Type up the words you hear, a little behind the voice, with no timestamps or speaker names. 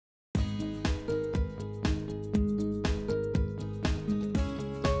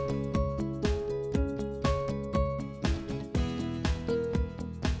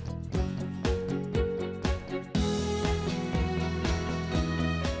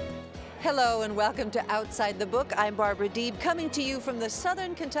Hello and welcome to Outside the Book. I'm Barbara Deeb, coming to you from the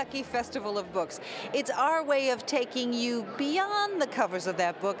Southern Kentucky Festival of Books. It's our way of taking you beyond the covers of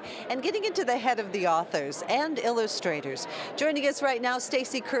that book and getting into the head of the authors and illustrators. Joining us right now,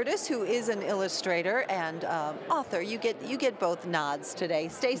 Stacy Curtis, who is an illustrator and author. You get both nods today,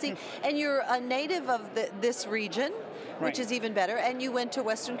 Stacy. And you're a native of this region, which is even better, and you went to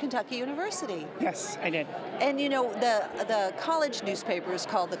Western Kentucky University. Yes, I did. And you know, the college newspaper is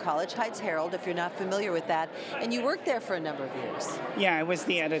called the College Heights Herald, if you're not familiar with that, and you worked there for a number of years. Yeah, I was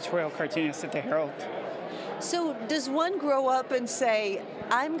the editorial cartoonist at the Herald. So does one grow up and say,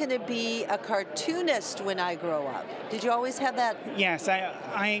 I'm going to be a cartoonist when I grow up? Did you always have that? Yes,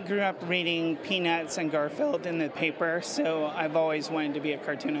 I grew up reading Peanuts and Garfield in the paper, so I've always wanted to be a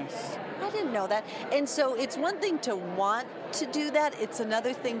cartoonist. I didn't know that. And so it's one thing to want to do that. It's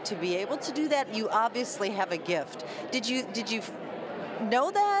another thing to be able to do that. You obviously have a gift. Did you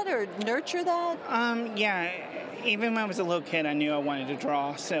know that or nurture that? Yeah. Even when I was a little kid, I knew I wanted to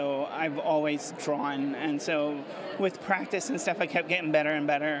draw, so I've always drawn. And so with practice and stuff, I kept getting better and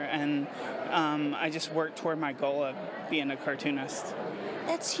better, and I just worked toward my goal of being a cartoonist.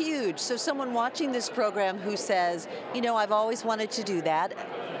 That's huge. So someone watching this program who says, you know, I've always wanted to do that,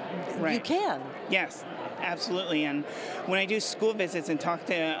 Right. You can. Yes, absolutely. And when I do school visits and talk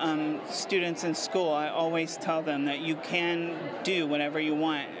to students in school, I always tell them that you can do whatever you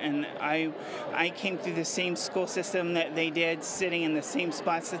want. And I came through the same school system that they did, sitting in the same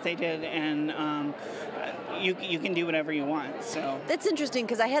spots that they did, and you can do whatever you want. So that's interesting,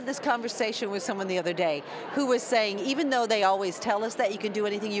 because I had this conversation with someone the other day who was saying, even though they always tell us that you can do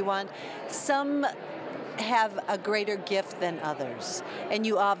anything you want, some have a greater gift than others, and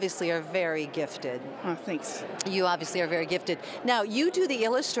you obviously are very gifted. Oh, thanks. You obviously are very gifted. Now, you do the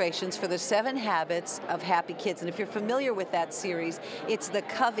illustrations for the 7 Habits of Happy Kids, and if you're familiar with that series, it's the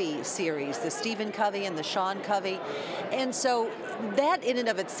Covey series, the Stephen Covey and the Sean Covey, and so that in and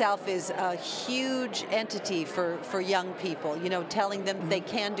of itself is a huge entity for young people, you know, telling them they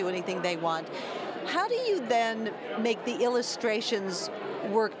can do anything they want. How do you then make the illustrations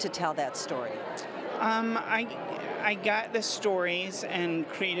work to tell that story? I got the stories and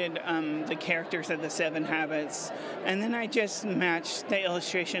created the characters of the 7 Habits, and then I just matched the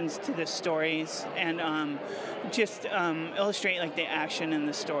illustrations to the stories and just illustrate like the action in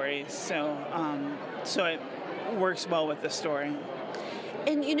the stories. So so it works well with the story.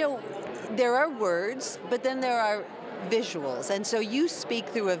 And you know, there are words, but then there are visuals, and so you speak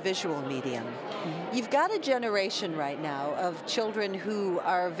through a visual medium. Mm-hmm. You've got a generation right now of children who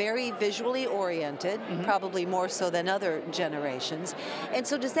are very visually oriented, mm-hmm. probably more so than other generations, and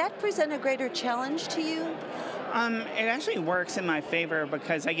so does that present a greater challenge to you? It actually works in my favor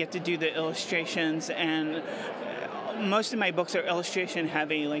because I get to do the illustrations, and most of my books are illustration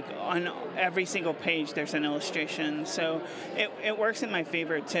heavy. Like on every single page there's an illustration, so it works in my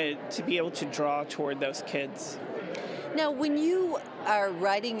favor to be able to draw toward those kids. Now, when you are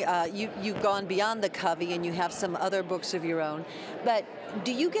writing, you've gone beyond the Covey and you have some other books of your own, but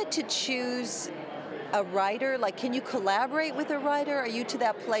do you get to choose a writer? Like, can you collaborate with a writer? Are you to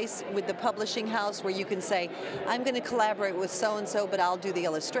that place with the publishing house where you can say, I'm going to collaborate with so-and-so, but I'll do the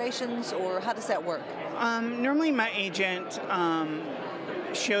illustrations, or how does that work? Normally my agent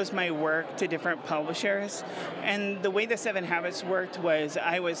shows my work to different publishers, and the way the 7 Habits worked was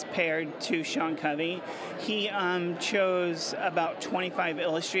I was paired to Sean Covey. He chose about 25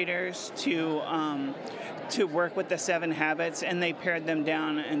 illustrators to work with the 7 Habits, and they paired them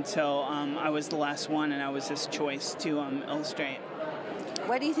down until I was the last one, and I was his choice to illustrate.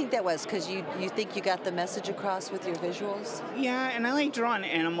 Why do you think that was? Because you think you got the message across with your visuals? Yeah, and I like drawing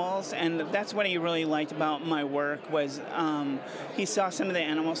animals, and that's what he really liked about my work was he saw some of the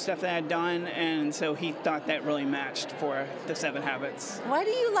animal stuff that I had done, and so he thought that really matched for the 7 Habits. Why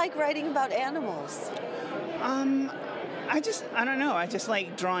do you like writing about animals? I don't know. I just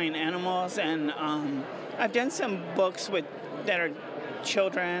like drawing animals, and I've done some books that are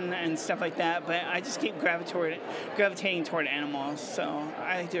children and stuff like that, but I just keep gravitating toward animals, so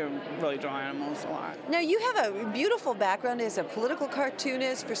I like to really draw animals a lot. Now, you have a beautiful background as a political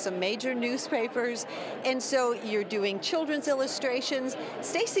cartoonist for some major newspapers, and so you're doing children's illustrations.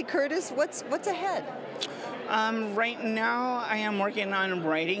 Stacy Curtis, what's ahead? Right now, I am working on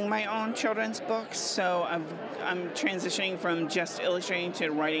writing my own children's books, so I'm transitioning from just illustrating to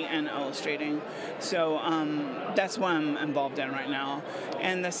writing and illustrating. So that's what I'm involved in right now.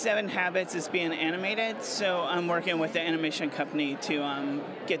 And the 7 Habits is being animated, so I'm working with the animation company to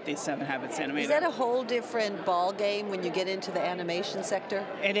get these 7 Habits animated. Is that a whole different ball game when you get into the animation sector?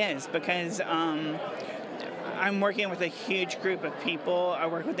 It is, because I'm working with a huge group of people. I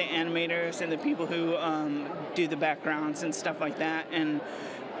work with the animators and the people who do the backgrounds and stuff like that.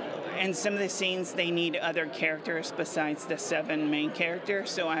 And some of the scenes, they need other characters besides the 7 main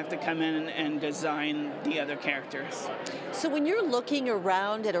characters, so I have to come in and design the other characters. So when you're looking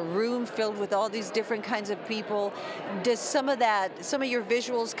around at a room filled with all these different kinds of people, does some of your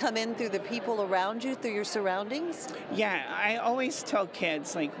visuals come in through the people around you, through your surroundings? Yeah, I always tell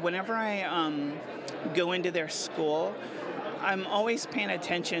kids, like, whenever I go into their school, I'm always paying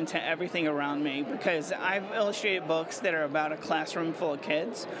attention to everything around me because I've illustrated books that are about a classroom full of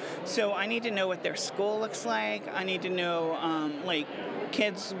kids. So I need to know what their school looks like. I need to know, like,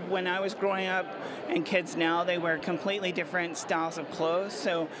 kids when I was growing up and kids now, they wear completely different styles of clothes.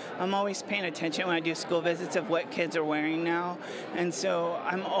 So I'm always paying attention when I do school visits of what kids are wearing now. And so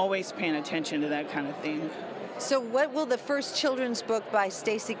I'm always paying attention to that kind of thing. So what will the first children's book by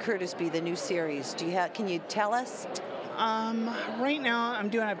Stacy Curtis be, the new series? Can you tell us? Right now,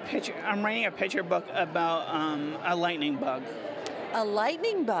 I'm writing a picture book about a lightning bug. A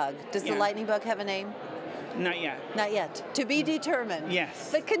lightning bug? Does the Yeah. lightning bug have a name? Not yet. Not yet. To be determined. Yes.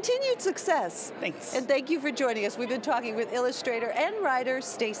 But continued success. Thanks. And thank you for joining us. We've been talking with illustrator and writer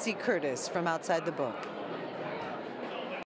Stacy Curtis from Outside the Book.